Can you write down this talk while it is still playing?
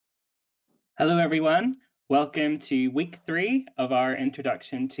Hello everyone, welcome to week 3 of our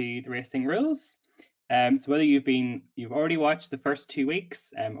introduction to the racing rules. So whether you've already watched the first 2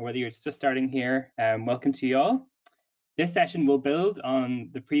 weeks or whether you're just starting here, welcome to you all. This session will build on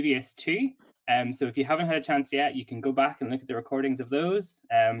the previous 2. So if you haven't had a chance yet, you can go back and look at the recordings of those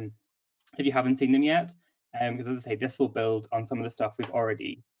if you haven't seen them yet, because as I say, this will build on some of the stuff we've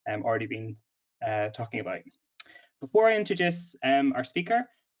already been talking about. Before I introduce our speaker,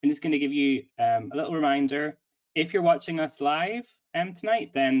 I'm just going to give you a little reminder. If you're watching us live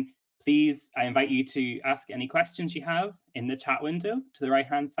tonight, then please, I invite you to ask any questions you have in the chat window to the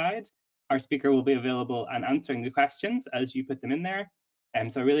right-hand side. Our speaker will be available and answering the questions as you put them in there.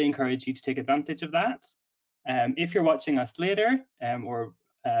 So I really encourage you to take advantage of that. If you're watching us later or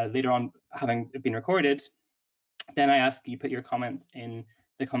later on having been recorded, then I ask you put your comments in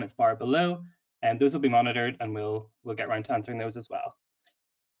the comments bar below, and those will be monitored, and we'll get around to answering those as well.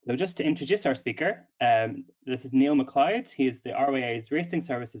 So just to introduce our speaker, this is Neil McLeod. He is the RYA's Racing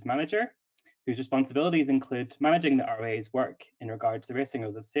Services Manager, whose responsibilities include managing the RYA's work in regards to racing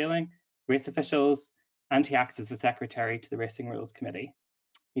rules of sailing, race officials, and he acts as the Secretary to the Racing Rules Committee.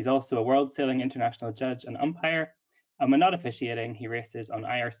 He's also a World Sailing International judge and umpire, and when not officiating, he races on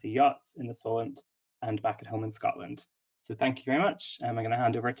IRC yachts in the Solent and back at home in Scotland. So thank you very much. I'm going to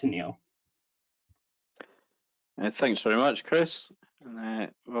hand over to Neil. Thanks very much, Chris, and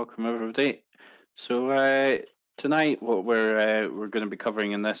welcome everybody. So tonight, what we're going to be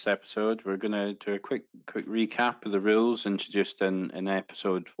covering in this episode, we're going to do a quick recap of the rules introduced in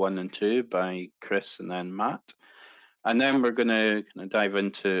episode 1 and 2 by Chris and then Matt, and then we're going to dive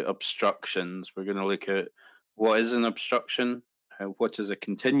into obstructions. We're going to look at what is an obstruction, what is a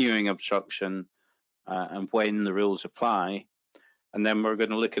continuing obstruction, and when the rules apply. And then we're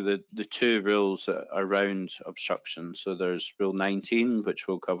going to look at the 2 rules around obstruction. So there's Rule 19, which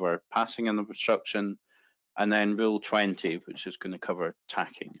will cover passing an obstruction, and then Rule 20, which is going to cover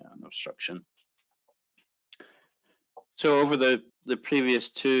tacking an obstruction. So over the previous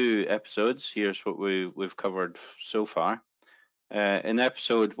 2 episodes, here's what we've covered so far. In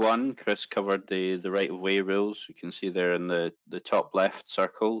episode 1, Chris covered the right-of-way rules. You can see there in the top left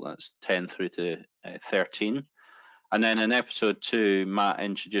circle, that's 10 through to 13. And then in episode 2, Matt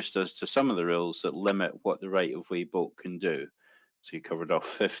introduced us to some of the rules that limit what the right-of-way boat can do. So he covered off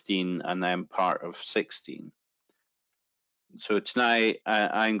 15 and then part of 16. So tonight,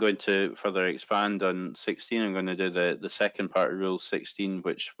 I'm going to further expand on 16. I'm going to do the second part of Rule 16,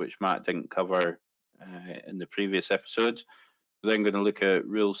 which Matt didn't cover in the previous episode. We're then going to look at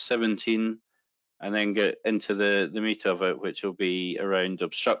Rule 17 and then get into the meat of it, which will be around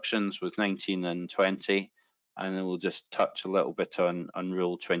obstructions with 19 and 20. And then we'll just touch a little bit on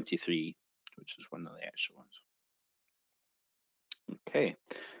Rule 23, which is one of the extra ones. Okay,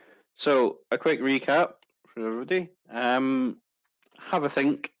 so a quick recap for everybody. Have a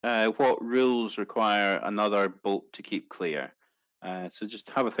think what rules require another boat to keep clear. So just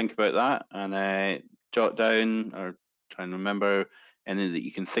have a think about that and jot down or try and remember any that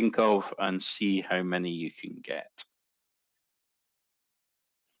you can think of and see how many you can get.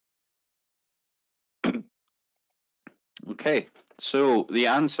 Okay, so the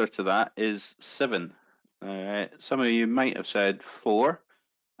answer to that is 7. Some of you might have said 4,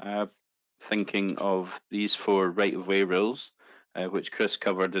 thinking of these 4 right-of-way rules, which Chris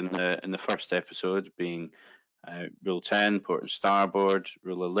covered in the first episode, being Rule 10, port and starboard,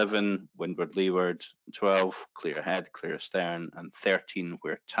 Rule 11, windward, leeward, 12, clear ahead, clear astern, and 13,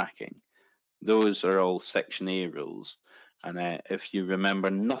 we're tacking. Those are all Section A rules, and if you remember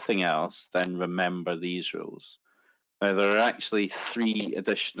nothing else, then remember these rules. Now, there are actually 3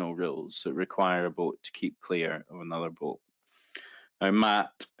 additional rules that require a boat to keep clear of another boat. Now,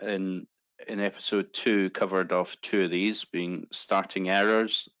 Matt, in episode 2, covered off 2 of these, being starting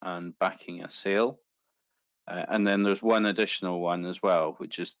errors and backing a sail. And then there's one additional one as well,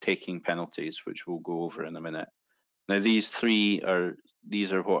 which is taking penalties, which we'll go over in a minute. Now, these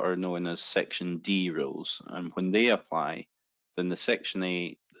are what are known as Section D rules, and when they apply, then the Section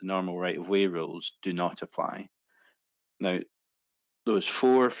A, the normal right-of-way rules, do not apply. Now, those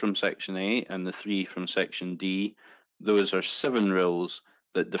 4 from Section A and the 3 from Section D, those are 7 rules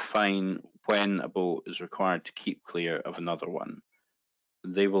that define when a boat is required to keep clear of another one.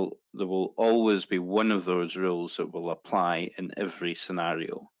 There will always be one of those rules that will apply in every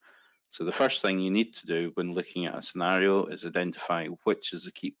scenario. So the first thing you need to do when looking at a scenario is identify which is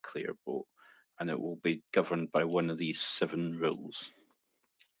the keep clear boat, and it will be governed by one of these 7 rules.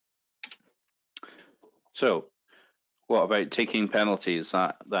 So, what about taking penalties,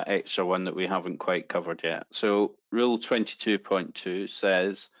 that extra one that we haven't quite covered yet? So Rule 22.2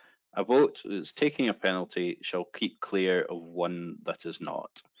 says A boat that is taking a penalty shall keep clear of one that is not.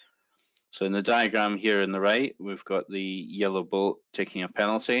 So in the diagram here on the right, we've got the yellow boat taking a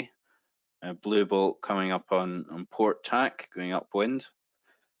penalty, a blue boat coming up on port tack, going upwind.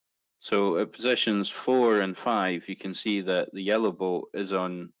 So at positions 4 and 5, you can see that the yellow boat is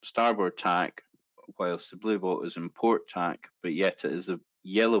on starboard tack, whilst the blue boat is in port tack, but yet it is the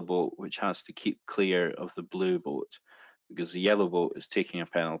yellow boat which has to keep clear of the blue boat, because the yellow boat is taking a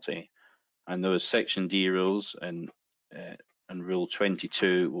penalty. And those Section D rules and Rule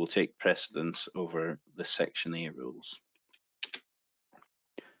 22 will take precedence over the Section A rules.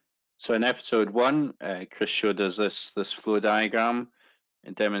 So in episode 1, Chris showed us this flow diagram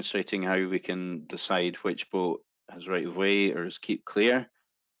and demonstrating how we can decide which boat has right of way or is keep clear.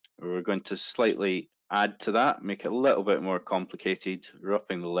 We're going to slightly add to that, make it a little bit more complicated. We're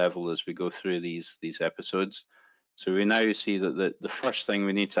upping the level as we go through these episodes. So we now see that the first thing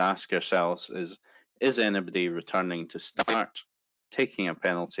we need to ask ourselves is anybody returning to start, taking a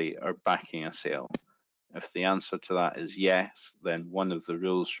penalty, or backing a sail? If the answer to that is yes, then one of the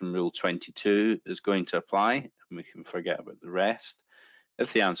rules from Rule 22 is going to apply, and we can forget about the rest.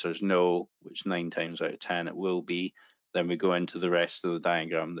 If the answer is no, which 9 times out of 10 it will be, then we go into the rest of the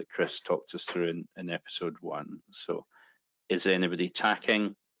diagram that Chris talked us through in episode 1. So is anybody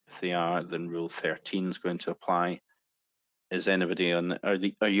tacking? If they are, then Rule 13 is going to apply. Is anybody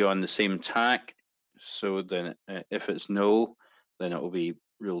are you on the same tack? So then if it's no, then it will be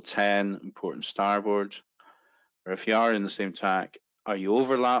Rule 10, port and starboard. Or if you are in the same tack, are you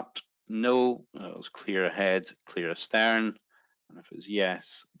overlapped? No, it was clear ahead, clear astern. And if it's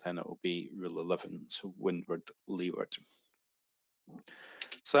yes, then it will be Rule 11, so windward, leeward.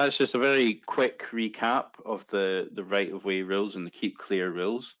 So that's just a very quick recap of the right-of-way rules and the keep clear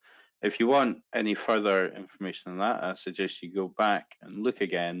rules. If you want any further information on that, I suggest you go back and look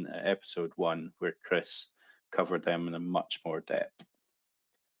again at episode 1, where Chris covered them in a much more depth.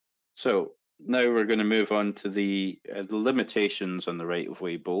 So now we're going to move on to the limitations on the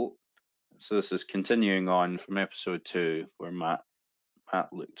right-of-way boat. So this is continuing on from episode 2, where Matt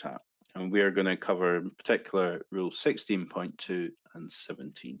looked at. And we are going to cover in particular Rule 16.2 and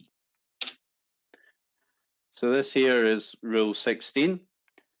 17. So this here is Rule 16.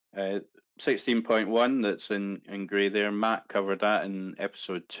 16.1 that's in grey there, Matt covered that in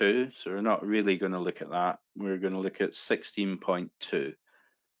episode 2, so we're not really going to look at that. We're going to look at 16.2,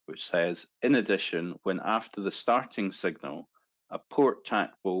 which says, in addition, when after the starting signal, a port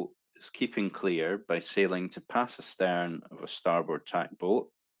tack boat is keeping clear by sailing to pass astern of a starboard tack boat,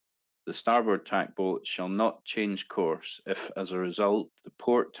 the starboard tack boat shall not change course if, as a result, the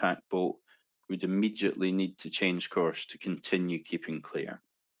port tack boat would immediately need to change course to continue keeping clear.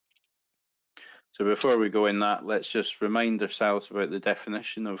 So before we go in that, let's just remind ourselves about the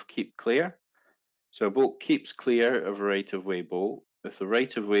definition of keep clear. So a boat keeps clear of a right-of-way boat if the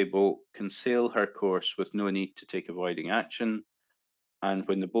right-of-way boat can sail her course with no need to take avoiding action, and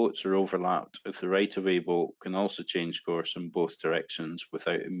when the boats are overlapped, if the right-of-way boat can also change course in both directions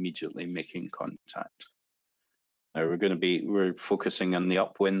without immediately making contact. Now we're focusing on the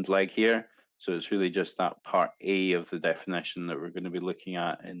upwind leg here, so it's really just that part A of the definition that we're going to be looking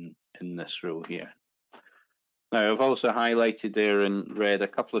at in this rule here. Now I've also highlighted there in red a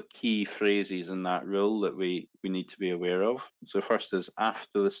couple of key phrases in that rule that we need to be aware of. So first is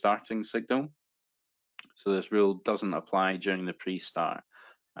after the starting signal. So this rule doesn't apply during the pre-start,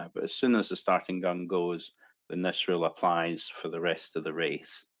 but as soon as the starting gun goes, then this rule applies for the rest of the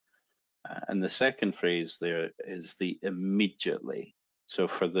race. And the second phrase there is the immediately. So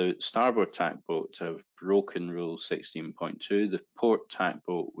for the starboard tack boat to have broken Rule 16.2, the port tack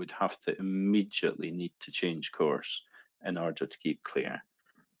boat would have to immediately need to change course in order to keep clear.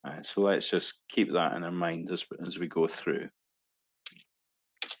 So let's just keep that in our mind as we go through.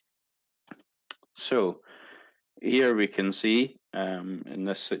 So here we can see in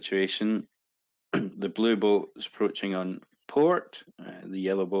this situation, the blue boat is approaching on port, the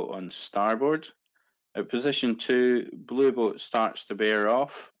yellow boat on starboard. At position 2, blue boat starts to bear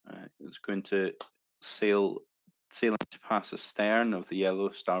off. It's going to sailing to pass astern of the yellow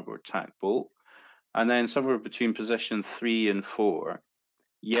starboard tack boat. And then somewhere between position 3 and 4,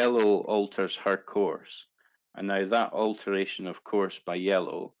 yellow alters her course. And now that alteration of course by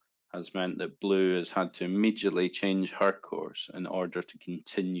yellow has meant that blue has had to immediately change her course in order to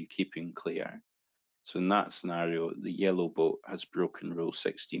continue keeping clear. So in that scenario, the yellow boat has broken Rule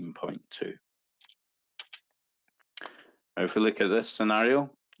 16.2. Now, if we look at this scenario,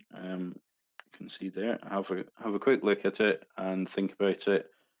 you can see there, have a quick look at it and think about it.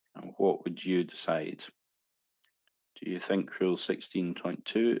 And what would you decide? Do you think rule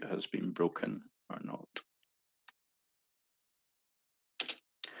 16.2 has been broken or not?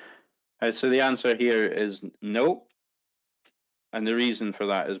 So the answer here is no. And the reason for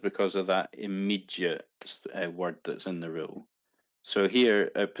that is because of that immediate word that's in the rule. So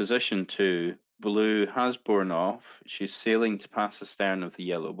here at position 2, blue has borne off. She's sailing to pass the stern of the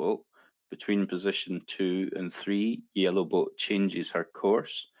yellow boat. Between position 2 and 3, yellow boat changes her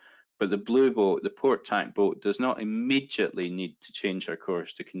course. But the blue boat, the port tack boat, does not immediately need to change her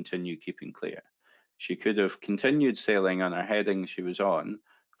course to continue keeping clear. She could have continued sailing on her heading she was on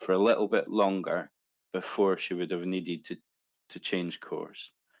for a little bit longer before she would have needed to change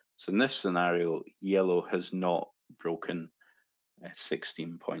course. So in this scenario, yellow has not broken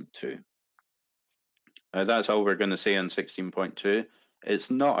 16.2. That's all we're going to say on 16.2.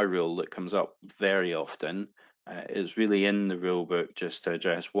 It's not a rule that comes up very often. It's really in the rule book just to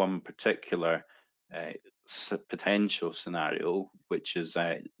address one particular potential scenario, which is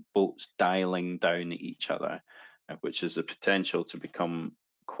boats dialing down at each other, which is the potential to become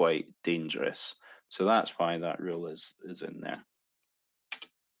quite dangerous. So that's why that rule is in there.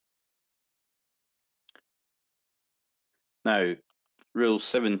 Now, rule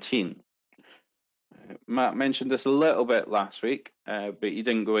 17. Matt mentioned this a little bit last week, but he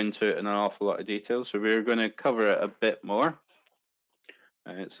didn't go into it in an awful lot of detail, so we're going to cover it a bit more.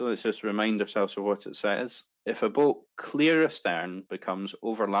 So let's just remind ourselves of what it says. If a boat clear astern becomes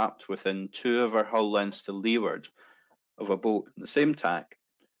overlapped within 2 of her hull lengths to leeward of a boat in the same tack,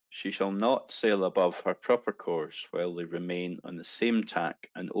 she shall not sail above her proper course while they remain on the same tack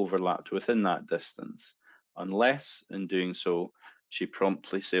and overlapped within that distance, unless, in doing so, she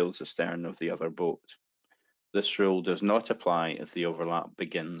promptly sails astern of the other boat. This rule does not apply if the overlap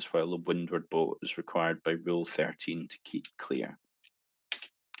begins while the windward boat is required by Rule 13 to keep clear.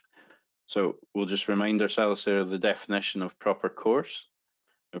 So we'll just remind ourselves there of the definition of proper course.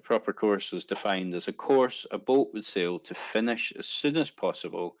 A proper course is defined as a course a boat would sail to finish as soon as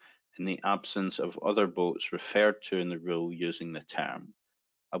possible in the absence of other boats referred to in the rule using the term.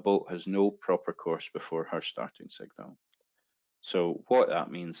 A boat has no proper course before her starting signal. So what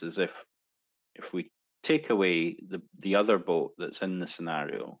that means is if we take away the other boat that's in the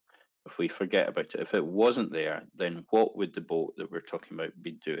scenario, if we forget about it, if it wasn't there, then what would the boat that we're talking about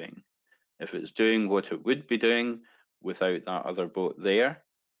be doing? If it's doing what it would be doing without that other boat there,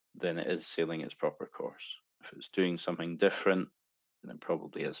 then it is sailing its proper course. If it's doing something different, then it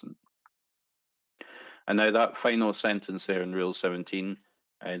probably isn't. And now that final sentence there in Rule 17,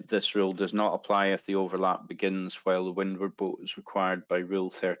 this rule does not apply if the overlap begins while the windward boat is required by Rule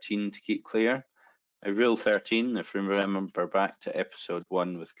 13 to keep clear. Rule 13, if we remember back to episode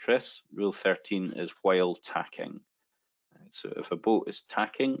 1 with Chris, Rule 13 is while tacking. So if a boat is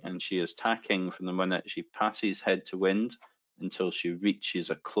tacking, and she is tacking from the minute she passes head to wind until she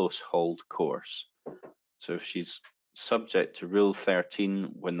reaches a close hauled course. So if she's subject to Rule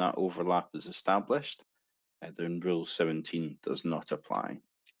 13 when that overlap is established, then Rule 17 does not apply.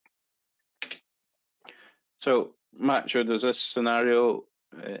 So Matt showed us this scenario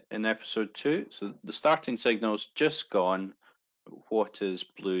in episode 2. So the starting signal's just gone. What is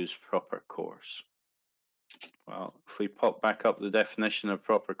blue's proper course? Well, if we pop back up the definition of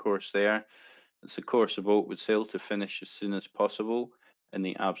proper course there, it's the course a boat would sail to finish as soon as possible in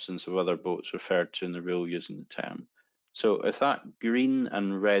the absence of other boats referred to in the rule using the term. So if that green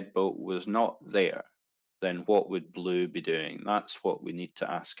and red boat was not there, then what would blue be doing? That's what we need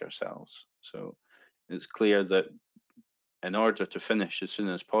to ask ourselves. So it's clear that in order to finish as soon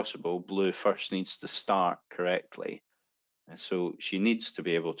as possible, blue first needs to start correctly. And so she needs to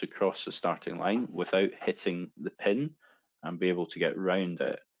be able to cross the starting line without hitting the pin and be able to get round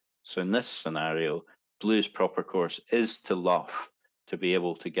it. So in this scenario, blue's proper course is to luff to be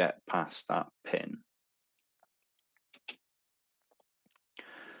able to get past that pin.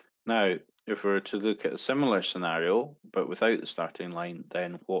 Now, if we were to look at a similar scenario, but without the starting line,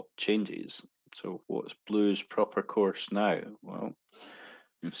 then what changes? So what's blue's proper course now? Well,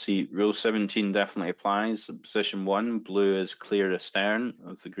 you see Rule 17 definitely applies. In position 1, blue is clear astern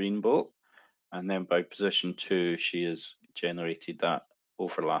of the green boat. And then by position 2, she has generated that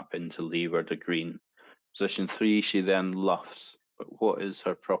overlap into leeward of green. Position 3, she then luffs. But what is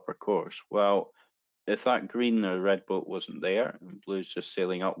her proper course? Well, if that green or red boat wasn't there and blue's just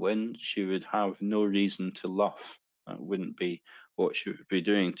sailing upwind, she would have no reason to luff. That wouldn't be what she would be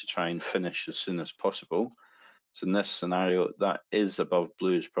doing to try and finish as soon as possible. So in this scenario, that is above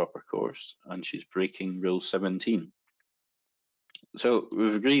blue's proper course, and she's breaking Rule 17. So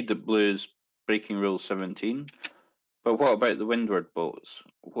we've agreed that blue's breaking Rule 17, but what about the windward boats?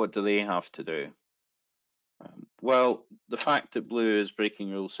 What do they have to do? Well, the fact that blue is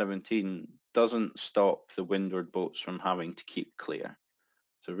breaking rule 17 doesn't stop the windward boats from having to keep clear.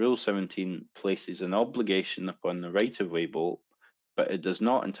 So rule 17 places an obligation upon the right-of-way boat, but it does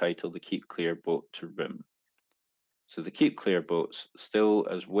not entitle the keep clear boat to room. So the keep clear boats, still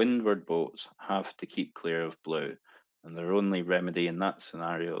as windward boats, have to keep clear of blue, and their only remedy in that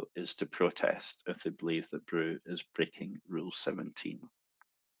scenario is to protest if they believe that blue is breaking rule 17.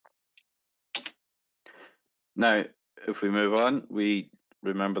 Now, if we move on, we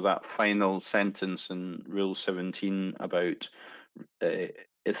remember that final sentence in rule 17 about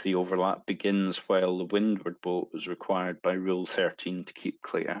if the overlap begins while the windward boat is required by rule 13 to keep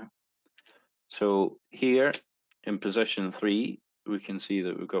clear. So here in position 3, we can see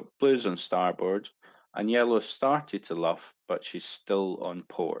that we've got blues on starboard and yellow started to luff, but she's still on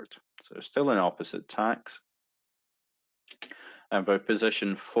port. So still in opposite tacks. And by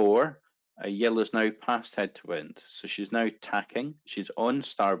position 4, yellow's now past head to wind. So she's now tacking. She's on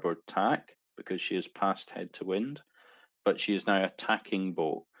starboard tack because she is past head to wind, but she is now a tacking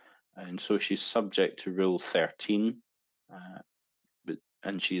boat. And so she's subject to rule 13,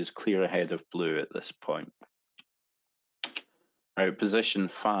 and she is clear ahead of blue at this point. Now, position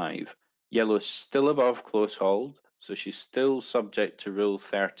 5, yellow is still above close hauled, so she's still subject to rule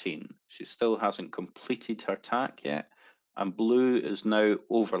 13. She still hasn't completed her tack yet, and blue is now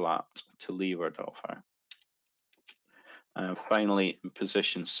overlapped to leeward of her. And finally, in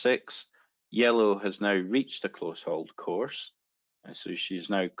position 6, yellow has now reached a close hauled course, so she's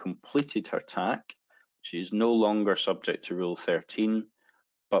now completed her tack. She's no longer subject to rule 13,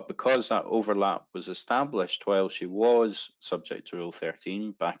 but because that overlap was established while she was subject to rule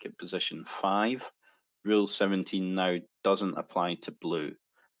 13 back at position 5, rule 17 now doesn't apply to blue,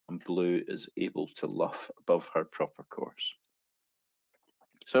 and blue is able to luff above her proper course.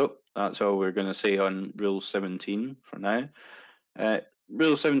 So that's all we're going to say on rule 17 for now.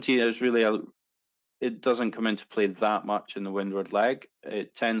 Rule 17 is really it doesn't come into play that much in the windward leg.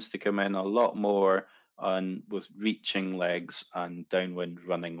 It tends to come in a lot more with reaching legs and downwind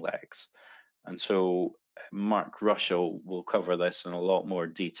running legs. And so Mark Russell will cover this in a lot more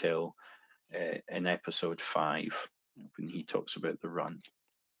detail in episode 5 when he talks about the run.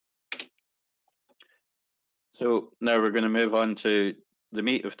 So now we're going to move on to the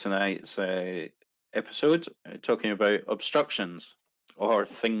meat of tonight's episode, talking about obstructions, or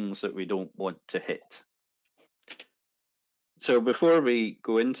things that we don't want to hit. So before we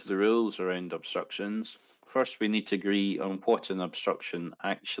go into the rules around obstructions, first we need to agree on what an obstruction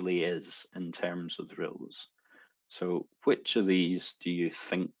actually is in terms of the rules. So which of these do you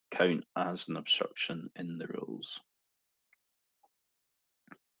think count as an obstruction in the rules?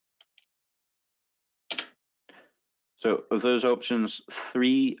 So of those options,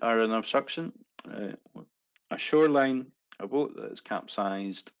 3 are an obstruction. A shoreline, a boat that is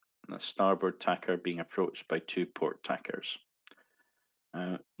capsized, and a starboard tacker being approached by 2 port tackers.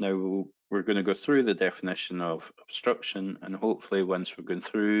 Now we're going to go through the definition of obstruction, and hopefully once we've gone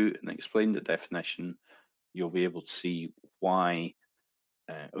through and explained the definition, you'll be able to see why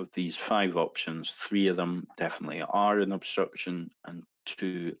of these 5 options, 3 of them definitely are an obstruction and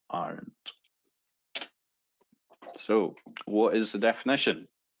 2 aren't. So what is the definition?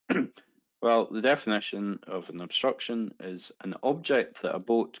 Well, the definition of an obstruction is an object that a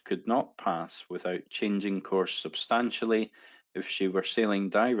boat could not pass without changing course substantially if she were sailing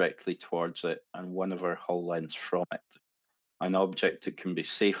directly towards it and one of her hull lengths from it. An object that can be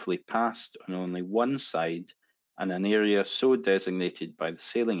safely passed on only one side and an area so designated by the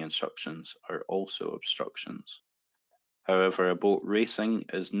sailing instructions are also obstructions. However, a boat racing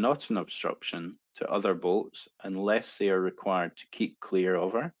is not an obstruction to other boats unless they are required to keep clear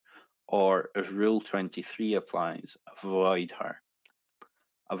of her, or if Rule 23 applies, avoid her.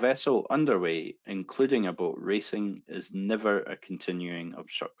 A vessel underway, including a boat racing, is never a continuing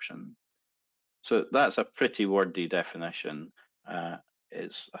obstruction. So that's a pretty wordy definition. I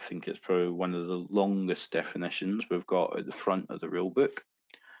think it's probably one of the longest definitions we've got at the front of the rule book.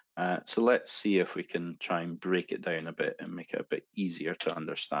 So let's see if we can try and break it down a bit and make it a bit easier to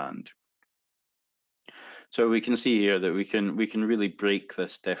understand. So we can see here that we can really break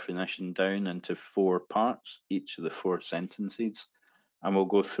this definition down into 4 parts, each of the 4 sentences, and we'll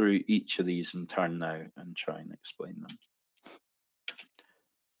go through each of these in turn now and try and explain them.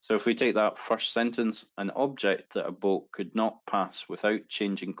 So if we take that first sentence, an object that a boat could not pass without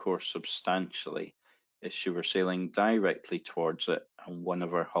changing course substantially if she were sailing directly towards it and one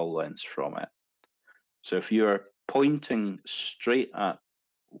of her hull lengths from it. So if you are pointing straight at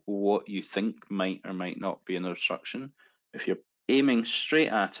what you think might or might not be an obstruction, if you're aiming straight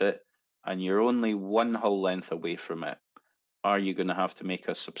at it and you're only one hull length away from it, are you going to have to make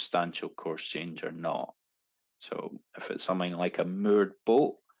a substantial course change or not? So if it's something like a moored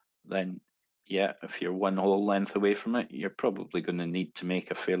boat, then yeah, if you're one hull length away from it, you're probably going to need to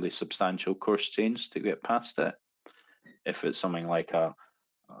make a fairly substantial course change to get past it. If it's something like a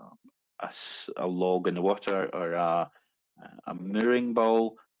log in the water or a mooring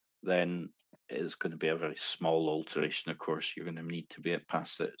ball, then it's going to be a very small alteration. Of course, you're going to need to be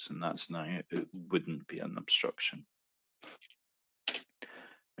past it, and that's now it wouldn't be an obstruction.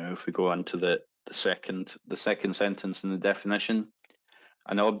 Now, if we go on to the second sentence in the definition,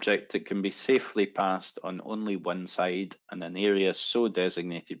 an object that can be safely passed on only one side and an area so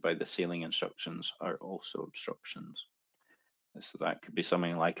designated by the sailing instructions are also obstructions. So that could be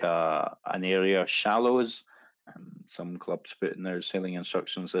something like an area of shallows. Some clubs put in their sailing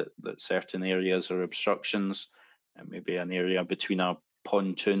instructions that certain areas are obstructions, and maybe an area between a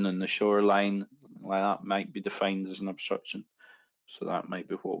pontoon and the shoreline, like that, might be defined as an obstruction. So that might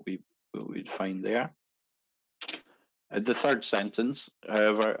be what we'd find there. The third sentence,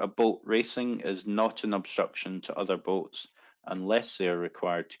 however, a boat racing is not an obstruction to other boats unless they are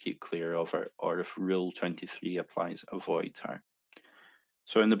required to keep clear of her, or if Rule 23 applies, avoid her.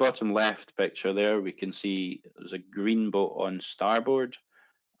 So in the bottom left picture there, we can see there's a green boat on starboard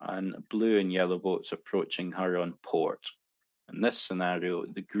and blue and yellow boats approaching her on port. In this scenario,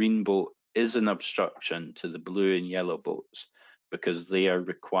 the green boat is an obstruction to the blue and yellow boats because they are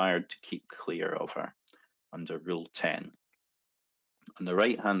required to keep clear of her under Rule 10. On the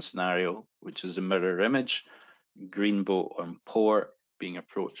right-hand scenario, which is a mirror image, green boat on port being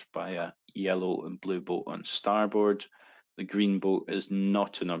approached by a yellow and blue boat on starboard, the green boat is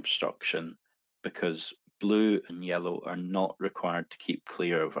not an obstruction because blue and yellow are not required to keep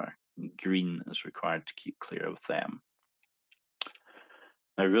clear of her. Green is required to keep clear of them.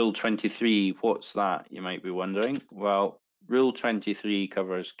 Now, Rule 23, what's that, you might be wondering? Well, Rule 23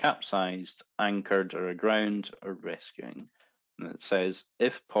 covers capsized, anchored or aground, or rescuing. And it says,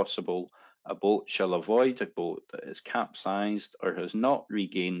 if possible, a boat shall avoid a boat that is capsized or has not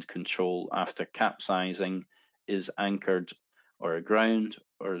regained control after capsizing, is anchored or aground,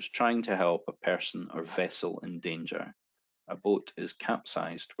 or is trying to help a person or vessel in danger. A boat is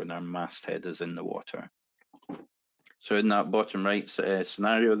capsized when our masthead is in the water. So in that bottom right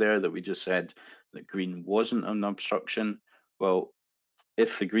scenario there that we just said that green wasn't an obstruction, well,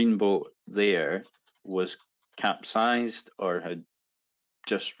 if the green boat there was capsized or had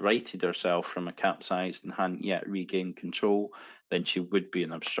just righted herself from a capsized and hadn't yet regained control, then she would be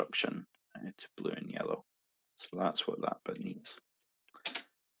an obstruction to blue and yellow. So that's what that bit means.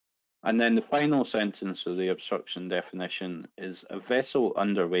 And then the final sentence of the obstruction definition is a vessel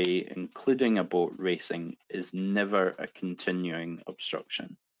underway, including a boat racing, is never a continuing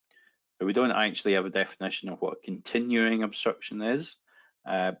obstruction. So we don't actually have a definition of what a continuing obstruction is,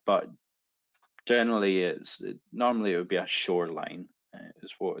 but generally normally it would be a shoreline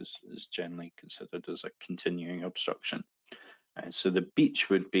is what is generally considered as a continuing obstruction. So the beach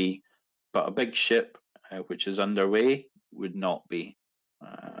would be, but a big ship which is underway would not be.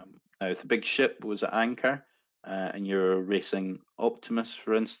 Now, if the big ship was at anchor and you're racing Optimus,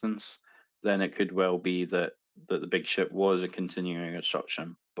 for instance, then it could well be that the big ship was a continuing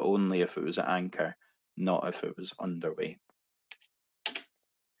obstruction, but only if it was at anchor, not if it was underway.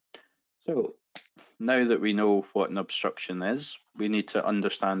 So now that we know what an obstruction is, we need to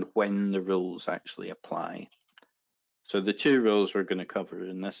understand when the rules actually apply. So the two rules we're going to cover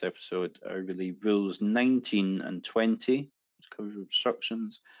in this episode are really rules 19 and 20, which cover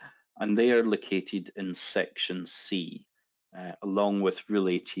obstructions, and they are located in section C, along with rule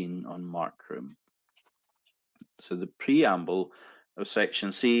 18 on markroom. So the preamble of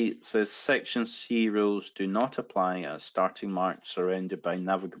section C says section C rules do not apply at a starting mark surrounded by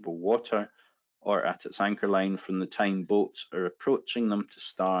navigable water or at its anchor line from the time boats are approaching them to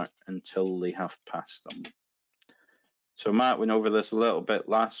start until they have passed them. So Matt went over this a little bit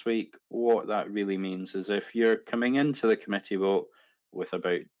last week. What that really means is if you're coming into the committee boat with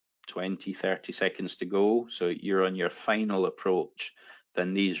about 20, 30 seconds to go, so you're on your final approach,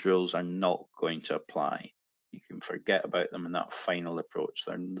 then these rules are not going to apply. You can forget about them in that final approach.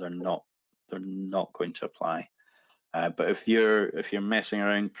 They're not going to apply. But if you're messing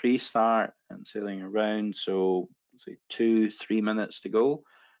around pre-start and sailing around, so say 2-3 minutes to go,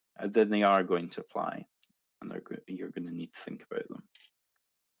 then they are going to apply, and you're going to need to think about them.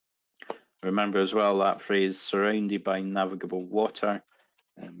 Remember as well that phrase surrounded by navigable water.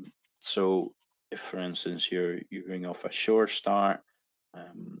 So if, for instance, you're going off a shore start,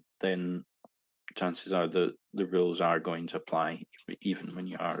 then chances are the rules are going to apply even when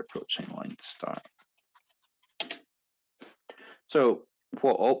you are approaching line to start. So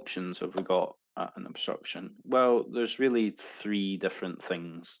what options have we got at an obstruction? Well, there's really three different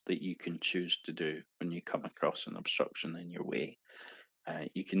things that you can choose to do when you come across an obstruction in your way.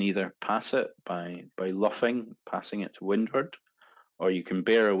 You can either pass it by luffing, passing it to windward, or you can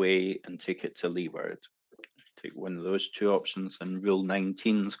bear away and take it to leeward. Take one of those two options and rule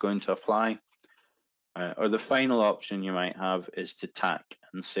 19 is going to apply. Or the final option you might have is to tack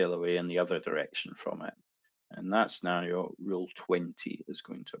and sail away in the other direction from it. In that scenario, rule 20 is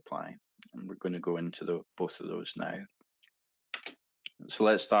going to apply. And we're going to go into both of those now. So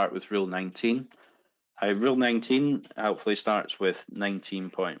let's start with rule 19. Rule 19 helpfully starts with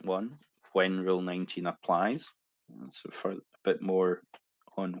 19.1, when rule 19 applies. So for a bit more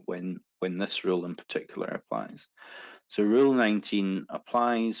on when this rule in particular applies. So rule 19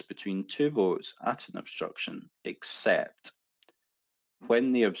 applies between two boats at an obstruction, except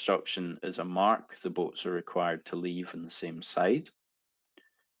when the obstruction is a mark, the boats are required to leave on the same side.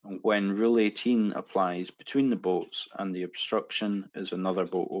 And when rule 18 applies between the boats and the obstruction is another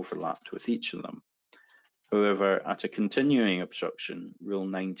boat overlapped with each of them. However, at a continuing obstruction, rule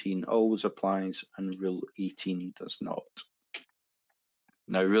 19 always applies and rule 18 does not.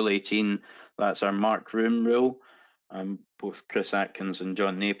 Now, rule 18, that's our mark room rule. Both Chris Atkins and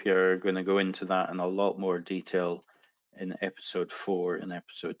John Napier are going to go into that in a lot more detail in episode 4 and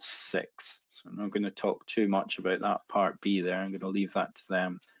episode 6. So I'm not going to talk too much about that part B there. I'm going to leave that to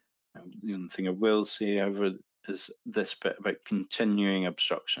them. The only thing I will say, however, is this bit about continuing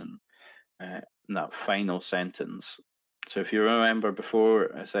obstruction in that final sentence. So if you remember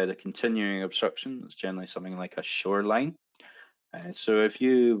before, I said a continuing obstruction is generally something like a shoreline. So if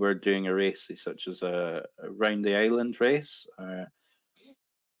you were doing a race such as a round the island race,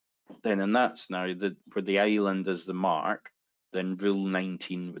 then in that scenario, where the island is the mark, then rule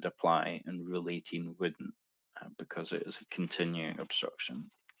 19 would apply and rule 18 wouldn't, because it is a continuing obstruction.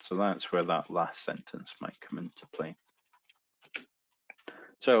 So that's where that last sentence might come into play.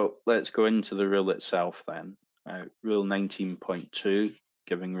 So let's go into the rule itself then. Rule 19.2,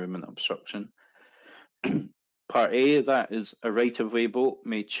 giving room and obstruction. Part A, that is a right-of-way boat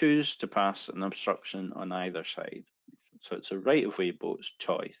may choose to pass an obstruction on either side. So it's a right-of-way boat's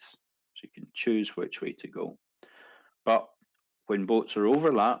choice. So you can choose which way to go. But when boats are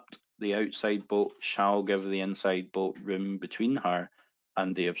overlapped, the outside boat shall give the inside boat room between her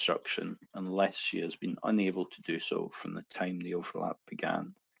and the obstruction, unless she has been unable to do so from the time the overlap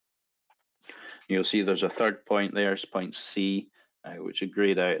began. You'll see there's a third point there, it's point C, which I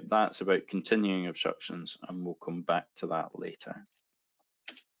grayed out. That's about continuing obstructions, and we'll come back to that later.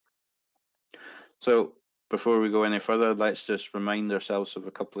 So before we go any further, let's just remind ourselves of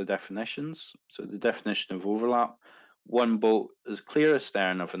a couple of definitions. So the definition of overlap: one boat is clear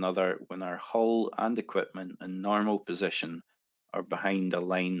astern of another when our hull and equipment in normal position are behind a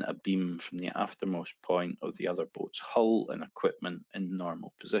line abeam from the aftermost point of the other boat's hull and equipment in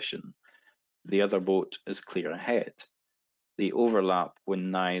normal position. The other boat is clear ahead. They overlap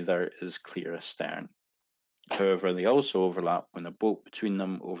when neither is clear astern. However, they also overlap when a boat between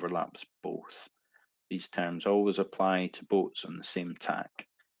them overlaps both. These terms always apply to boats on the same tack.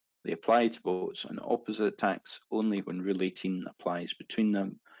 They apply to boats on opposite tacks only when rule 18 applies between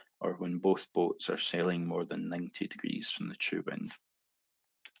them, or when both boats are sailing more than 90 degrees from the true wind.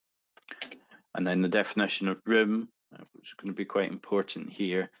 And then the definition of room, which is going to be quite important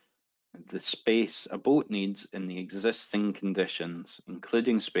here: the space a boat needs in the existing conditions,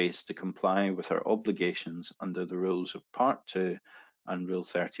 including space to comply with her obligations under the rules of Part 2 and Rule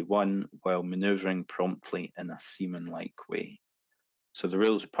 31, while manoeuvring promptly in a seaman-like way. So the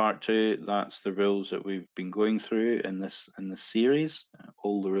rules of Part 2, that's the rules that we've been going through in this series,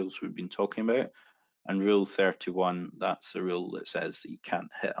 all the rules we've been talking about. And Rule 31, that's the rule that says that you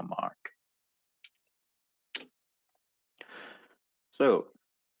can't hit a mark. So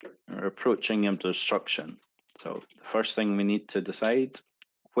we're approaching obstruction. So the first thing we need to decide,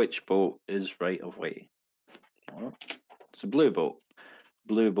 which boat is right of way. Well, it's a blue boat.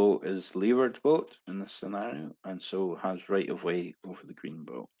 Blue boat is leeward boat in this scenario, and so has right of way over the green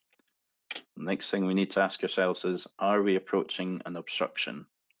boat. The next thing we need to ask ourselves is, are we approaching an obstruction?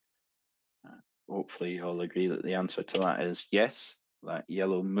 Hopefully you all agree that the answer to that is yes. That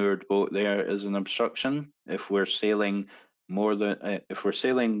yellow moored boat there is an obstruction. If we're sailing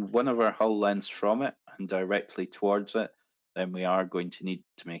one of our hull lengths from it and directly towards it, then we are going to need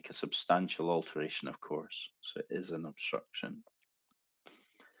to make a substantial alteration of course. So it is an obstruction.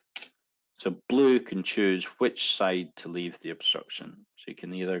 So blue can choose which side to leave the obstruction. She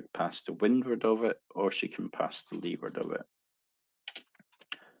can either pass to windward of it or she can pass to leeward of it.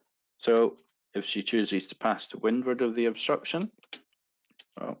 So if she chooses to pass to windward of the obstruction,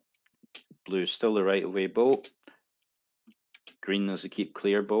 well, blue is still the right-of-way boat. Green is the keep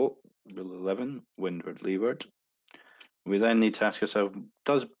clear boat, rule 11, windward, leeward. We then need to ask ourselves,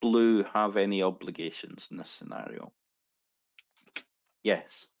 does blue have any obligations in this scenario?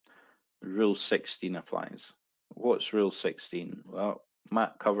 Yes, rule 16 applies. What's rule 16? Well,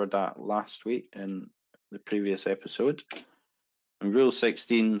 Matt covered that last week in the previous episode. And rule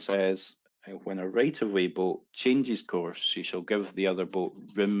 16 says, when a right-of-way boat changes course, she shall give the other boat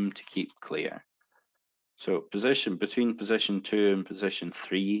room to keep clear. So between position 2 and position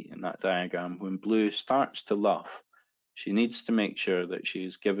 3 in that diagram, when blue starts to luff, she needs to make sure that she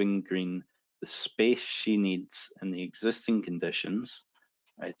is giving green the space she needs in the existing conditions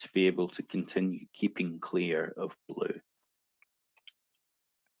to be able to continue keeping clear of blue.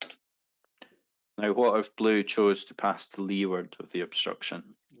 Now, what if blue chose to pass to leeward of the obstruction?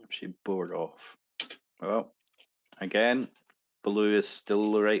 If she bore off? Well, again, blue is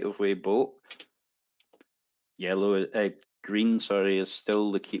still the right-of-way boat. Green, is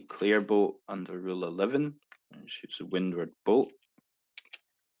still the keep clear boat under rule 11. She's a windward boat.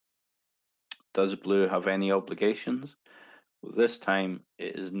 Does blue have any obligations? Well, this time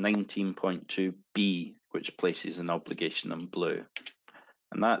it is 19.2b, which places an obligation on blue.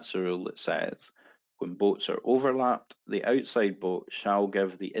 And that's a rule that says, when boats are overlapped, the outside boat shall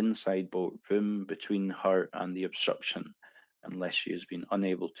give the inside boat room between her and the obstruction, unless she has been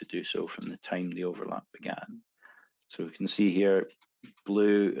unable to do so from the time the overlap began. So we can see here,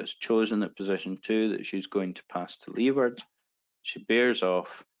 blue has chosen at position 2 that she's going to pass to leeward. She bears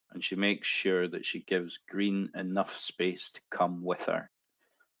off and she makes sure that she gives green enough space to come with her.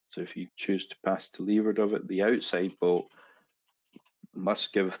 So if you choose to pass to leeward of it, the outside boat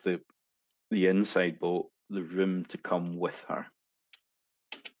must give the inside boat the room to come with her.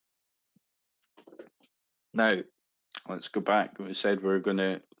 Now, let's go back. We said we're going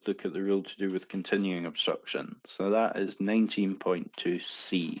to look at the rule to do with continuing obstruction. So that is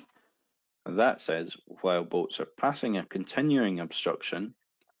 19.2c. And that says, while boats are passing a continuing obstruction,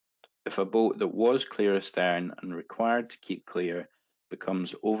 if a boat that was clear astern and required to keep clear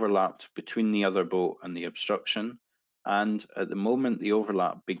becomes overlapped between the other boat and the obstruction, and at the moment the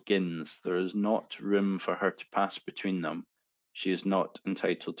overlap begins, there is not room for her to pass between them, she is not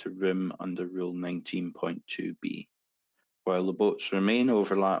entitled to room under Rule 19.2b. While the boats remain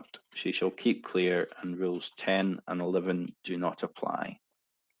overlapped, she shall keep clear, and Rules 10 and 11 do not apply.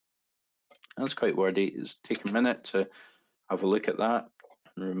 That's quite wordy. Just take a minute to have a look at that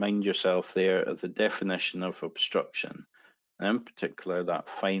and remind yourself there of the definition of obstruction, and in particular that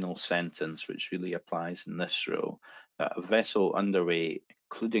final sentence which really applies in this rule, that a vessel underway,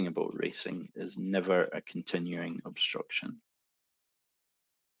 including a boat racing, is never a continuing obstruction.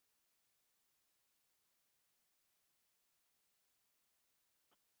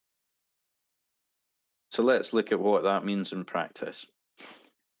 So let's look at what that means in practice.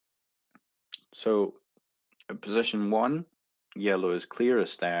 So at position 1, yellow is clear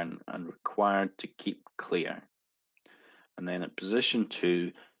astern and required to keep clear. And then at position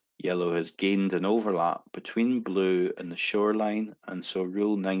 2, yellow has gained an overlap between blue and the shoreline, and so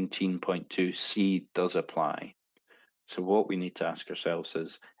Rule 19.2c does apply. So what we need to ask ourselves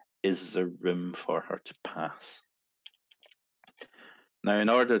is there room for her to pass? Now, in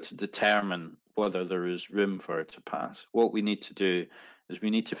order to determine whether there is room for her to pass, what we need to do is we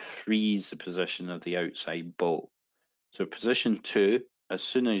need to freeze the position of the outside boat. So position 2, as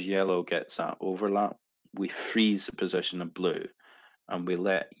soon as yellow gets that overlap, we freeze the position of blue and we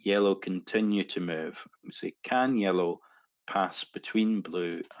let yellow continue to move. We say, can yellow pass between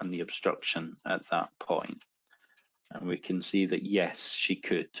blue and the obstruction at that point? And we can see that yes, she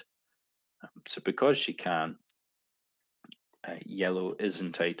could. So because she can, yellow is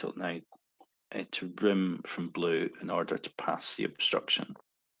entitled now to room from blue in order to pass the obstruction.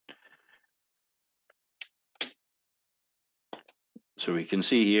 So we can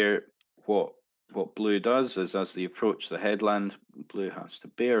see here what blue does is, as they approach the headland, blue has to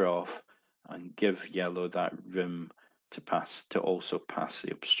bear off and give yellow that room to also pass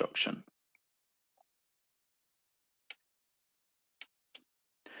the obstruction.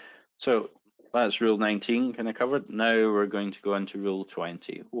 So that's Rule 19 kind of covered. Now we're going to go into Rule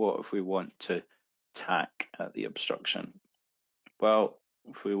 20. What if we want to tack at the obstruction? Well,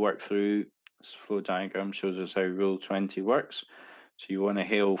 if we work through this flow diagram, shows us how Rule 20 works. So you want to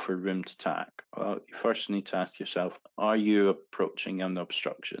hail for room to tack. Well, you first need to ask yourself, are you approaching an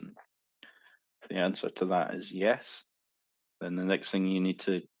obstruction? If the answer to that is yes, then the next thing you need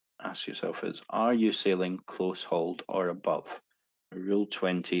to ask yourself is, are you sailing close hauled or above? Rule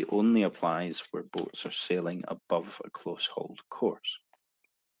 20 only applies where boats are sailing above a close hauled course.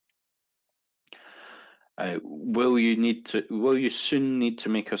 Will you soon need to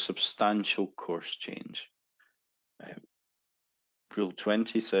make a substantial course change? Rule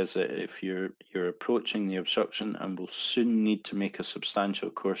 20 says that if you're approaching the obstruction and will soon need to make a substantial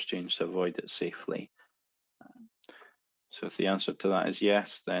course change to avoid it safely. So if the answer to that is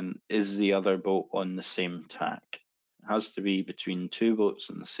yes, then is the other boat on the same tack? It has to be between two boats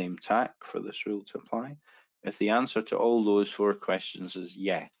on the same tack for this rule to apply. If the answer to all those 4 questions is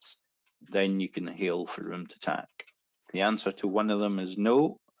yes, then you can hail for room to tack. If the answer to one of them is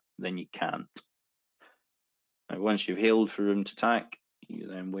no, then you can't. Now, once you've hailed for room to tack, you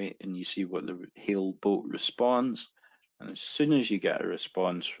then wait and you see what the hailed boat responds. And as soon as you get a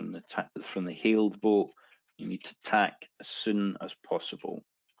response from the hailed boat, you need to tack as soon as possible.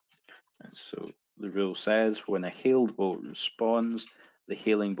 And so the rule says when a hailed boat responds, the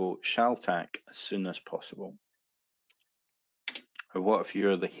hailing boat shall tack as soon as possible. Or what if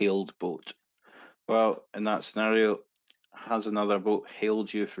you're the hailed boat? Well, in that scenario, has another boat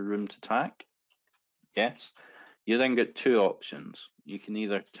hailed you for room to tack? Yes. You then get 2 options. You can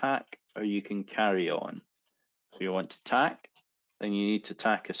either tack or you can carry on. So you want to tack, then you need to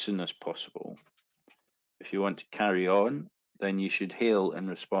tack as soon as possible. If you want to carry on, then you should hail in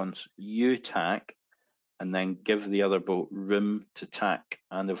response, you tack, and then give the other boat room to tack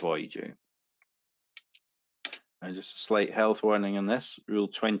and avoid you. Now, just a slight health warning on this. Rule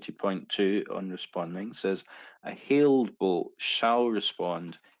 20.2 on responding says a hailed boat shall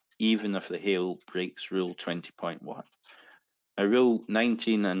respond even if the hail breaks Rule 20.1. Now, Rule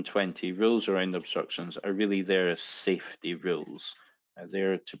 19 and 20, rules around obstructions, are really there as safety rules.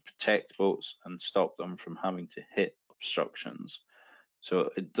 They're to protect boats and stop them from having to hit obstructions. So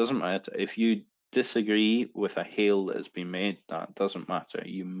it doesn't matter if you disagree with a hail that has been made, that doesn't matter.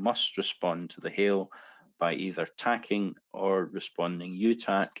 You must respond to the hail by either tacking or responding you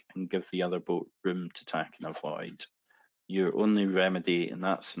tack and give the other boat room to tack and avoid. Your only remedy in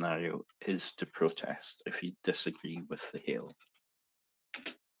that scenario is to protest if you disagree with the hail.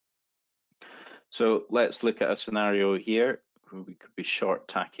 So let's look at a scenario here where we could be short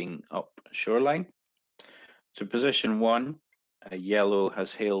tacking up a shoreline. So position 1, yellow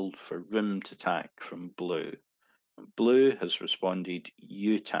has hailed for room to tack from blue. Blue has responded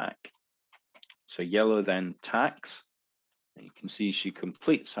you tack. So yellow then tacks, and you can see she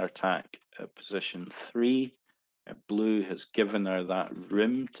completes her tack at position 3. Blue has given her that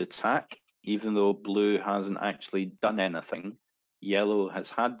room to tack, even though blue hasn't actually done anything. Yellow has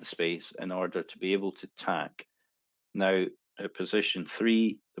had the space in order to be able to tack. Now, at position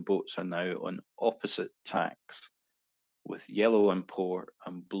 3, the boats are now on opposite tacks, with yellow on port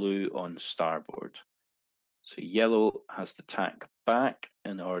and blue on starboard. So yellow has to tack back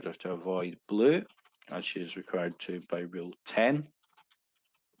in order to avoid blue, as she is required to by Rule 10.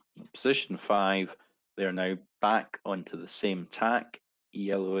 In position 5, they are now back onto the same tack.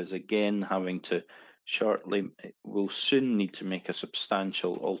 Yellow is again having to will soon need to make a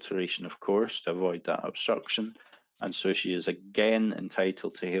substantial alteration of course to avoid that obstruction, and so she is again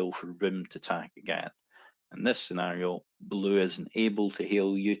entitled to hail for room to tack again. In this scenario, blue isn't able to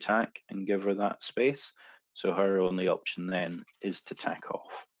hail you tack and give her that space, so her only option then is to tack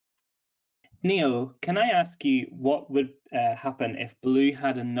off. Neil, can I ask you what would happen if blue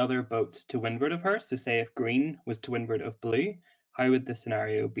had another boat to windward of her? So say if green was to windward of blue, how would the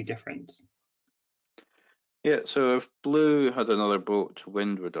scenario be different? Yeah, so if blue had another boat to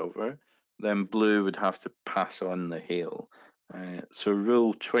windward of her, then blue would have to pass on the hail. So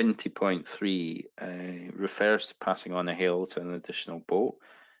Rule 20.3 refers to passing on a hail to an additional boat,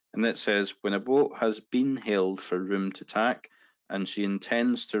 and it says when a boat has been hailed for room to tack and she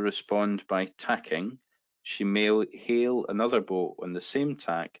intends to respond by tacking, she may hail another boat on the same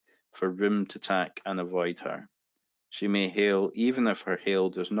tack for room to tack and avoid her. She may hail even if her hail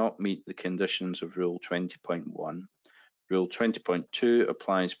does not meet the conditions of Rule 20.1. Rule 20.2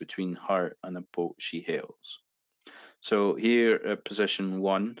 applies between her and a boat she hails. So here at position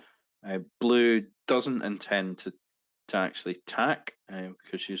 1, blue doesn't intend to actually tack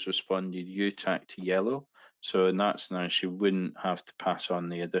because she's responded you tack to yellow. So in that scenario, she wouldn't have to pass on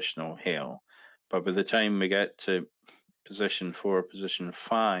the additional hail. But by the time we get to position 4, position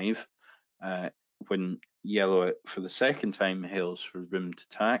 5, when yellow for the second time hails for room to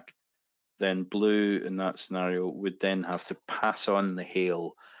tack, then blue in that scenario would then have to pass on the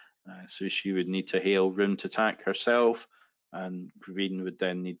hail. So she would need to hail room to tack herself, and green would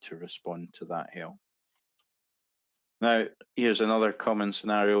then need to respond to that hail. Now, here's another common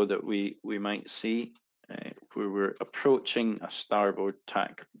scenario that we might see where we're approaching a starboard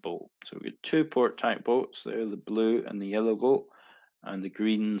tack boat. So we have 2 port tack boats there, the blue and the yellow boat, and the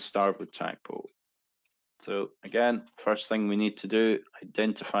green starboard tack boat. So again, first thing we need to do,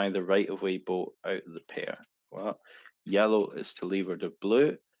 identify the right-of-way boat out of the pair. Well, yellow is to leeward of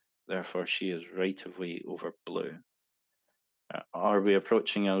blue, therefore she is right-of-way over blue. Are we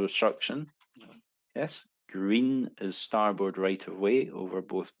approaching an obstruction? Yes. Green is starboard right-of-way over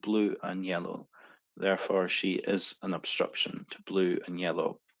both blue and yellow. Therefore, she is an obstruction to blue and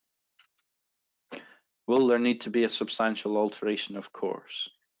yellow. Will there need to be a substantial alteration of course?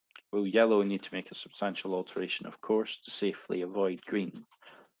 Will yellow need to make a substantial alteration of course to safely avoid green?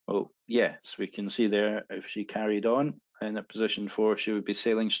 Well, yes, we can see there if she carried on in a position 4, she would be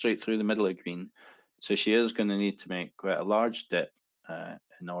sailing straight through the middle of green. So she is going to need to make quite a large dip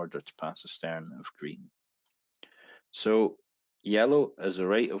in order to pass astern of green. So yellow as a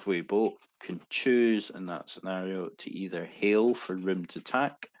right-of-way boat can choose in that scenario to either hail for room to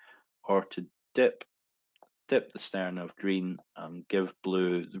tack or to dip the stern of green and give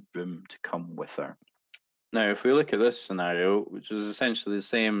blue the room to come with her. Now, if we look at this scenario, which is essentially the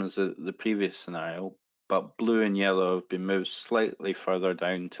same as the previous scenario, but blue and yellow have been moved slightly further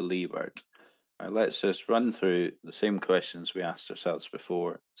down to leeward. Now, let's just run through the same questions we asked ourselves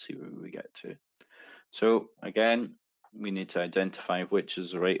before, see where we get to. So again, we need to identify which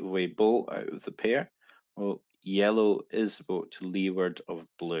is the right-of-way boat out of the pair. Well, yellow is the boat to leeward of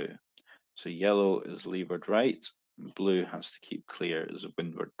blue. So yellow is leeward right, and blue has to keep clear as a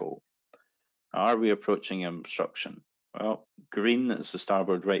windward boat. Are we approaching an obstruction? Well, green is the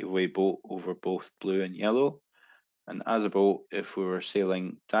starboard right-of-way boat over both blue and yellow. And as a boat, if we were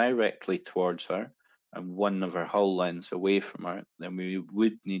sailing directly towards her and one of her hull lengths away from her, then we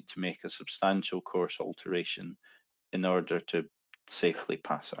would need to make a substantial course alteration in order to safely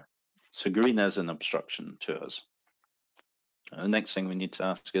pass her. So green is an obstruction to us. The next thing we need to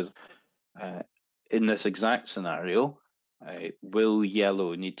ask is, in this exact scenario, will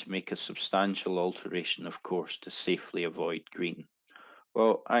yellow need to make a substantial alteration of course to safely avoid green?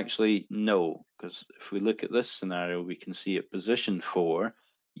 Well, actually, no, because if we look at this scenario, we can see at position 4,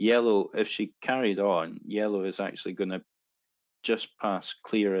 yellow, if she carried on, yellow is actually going to just pass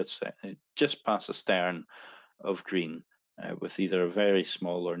astern of green with either a very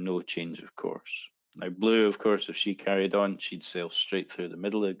small or no change of course. Now, blue, of course, if she carried on, she'd sail straight through the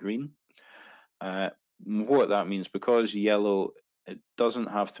middle of green. What that means, because yellow, it doesn't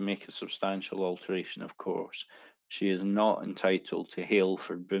have to make a substantial alteration of course, she is not entitled to hail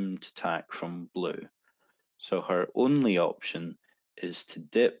for room to tack from blue. So her only option is to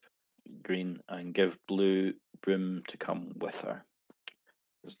dip green and give blue room to come with her.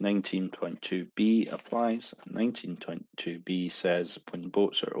 19.2b applies. 19.2b says when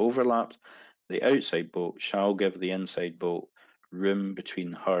boats are overlapped, the outside boat shall give the inside boat room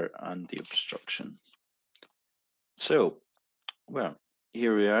between her and the obstruction. So, well,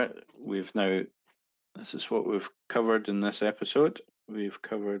 here we are. This is what we've covered in this episode. We've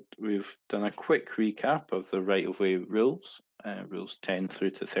done a quick recap of the right-of-way rules, rules 10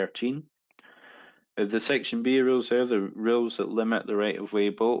 through to 13. The section B rules there, the rules that limit the right-of-way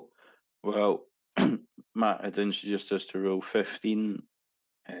boat. Well, Matt had introduced us to rule 15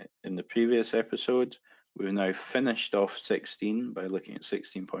 in the previous episode. We've now finished off 16 by looking at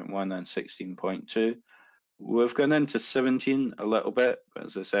 16.1 and 16.2. We've gone into 17 a little bit, but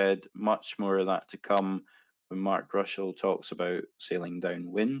as I said, much more of that to come when Mark Russell talks about sailing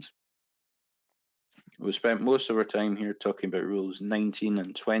downwind. We've spent most of our time here talking about rules 19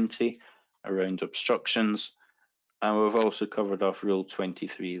 and 20 around obstructions, and we've also covered off rule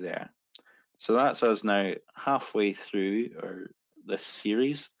 23 there. So that's us now halfway through this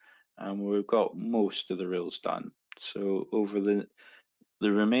series, and we've got most of the rules done. So over the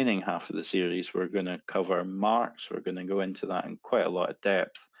remaining half of the series, we're going to cover marks. We're going to go into that in quite a lot of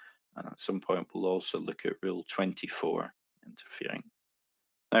depth. And at some point, we'll also look at Rule 24, interfering.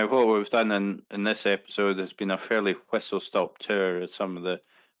 Now, what we've done in this episode has been a fairly whistle-stop tour of some of the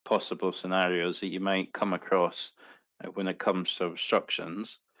possible scenarios that you might come across when it comes to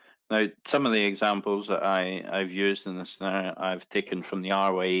obstructions. Now, some of the examples that I've used in this scenario, I've taken from the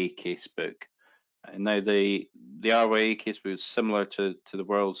RYA casebook. Now, the RYA casebook is similar to the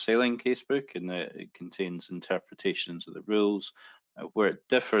World Sailing Casebook in that it contains interpretations of the rules. Where it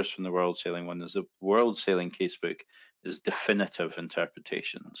differs from the World Sailing one is the World Sailing Casebook is definitive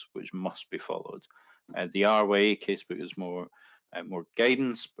interpretations, which must be followed. The RYA casebook is more more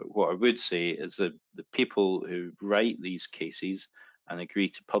guidance. But what I would say is that the people who write these cases and agree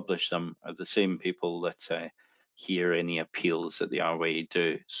to publish them are the same people that hear any appeals that the RYA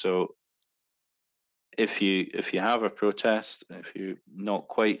do. So if you have a protest, if you're not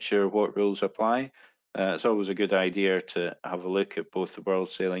quite sure what rules apply, it's always a good idea to have a look at both the World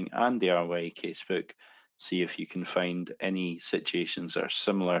Sailing and the RYA casebook, see if you can find any situations that are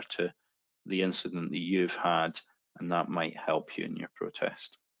similar to the incident that you've had, and that might help you in your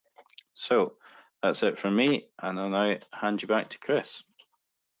protest. So that's it from me, and I'll now hand you back to Chris.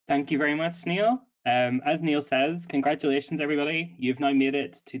 Thank you very much, Neil. As Neil says, congratulations, everybody. You've now made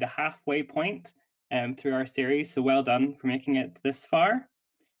it to the halfway point through our series, so well done for making it this far.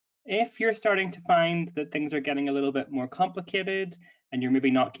 If you're starting to find that things are getting a little bit more complicated and you're maybe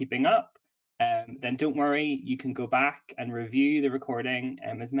not keeping up, then don't worry, you can go back and review the recording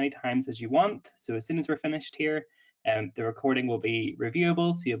as many times as you want. So as soon as we're finished here, the recording will be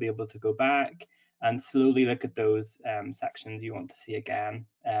reviewable, so you'll be able to go back and slowly look at those sections you want to see again,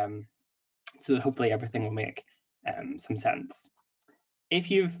 so that hopefully everything will make some sense. If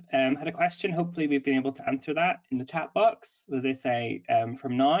you've had a question, hopefully we've been able to answer that in the chat box. As I say,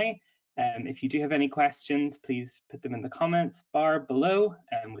 from now, if you do have any questions, please put them in the comments bar below,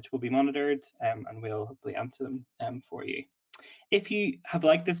 which will be monitored, and we'll hopefully answer them for you. If you have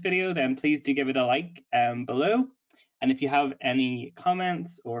liked this video, then please do give it a like below. And if you have any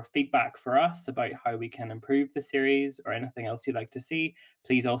comments or feedback for us about how we can improve the series or anything else you'd like to see,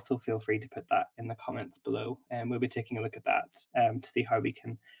 please also feel free to put that in the comments below. And we'll be taking a look at that to see how we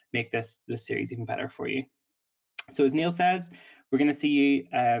can make this series even better for you. So as Neil says, we're going to see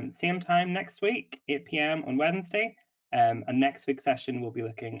you same time next week, 8 p.m. on Wednesday. And next week's session, we'll be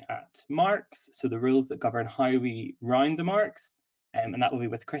looking at marks, so the rules that govern how we round the marks. And that will be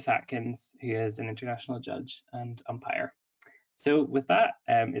with Chris Atkins, who is an international judge and umpire. So with that,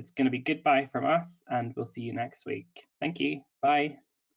 it's going to be goodbye from us, and we'll see you next week. Thank you. Bye.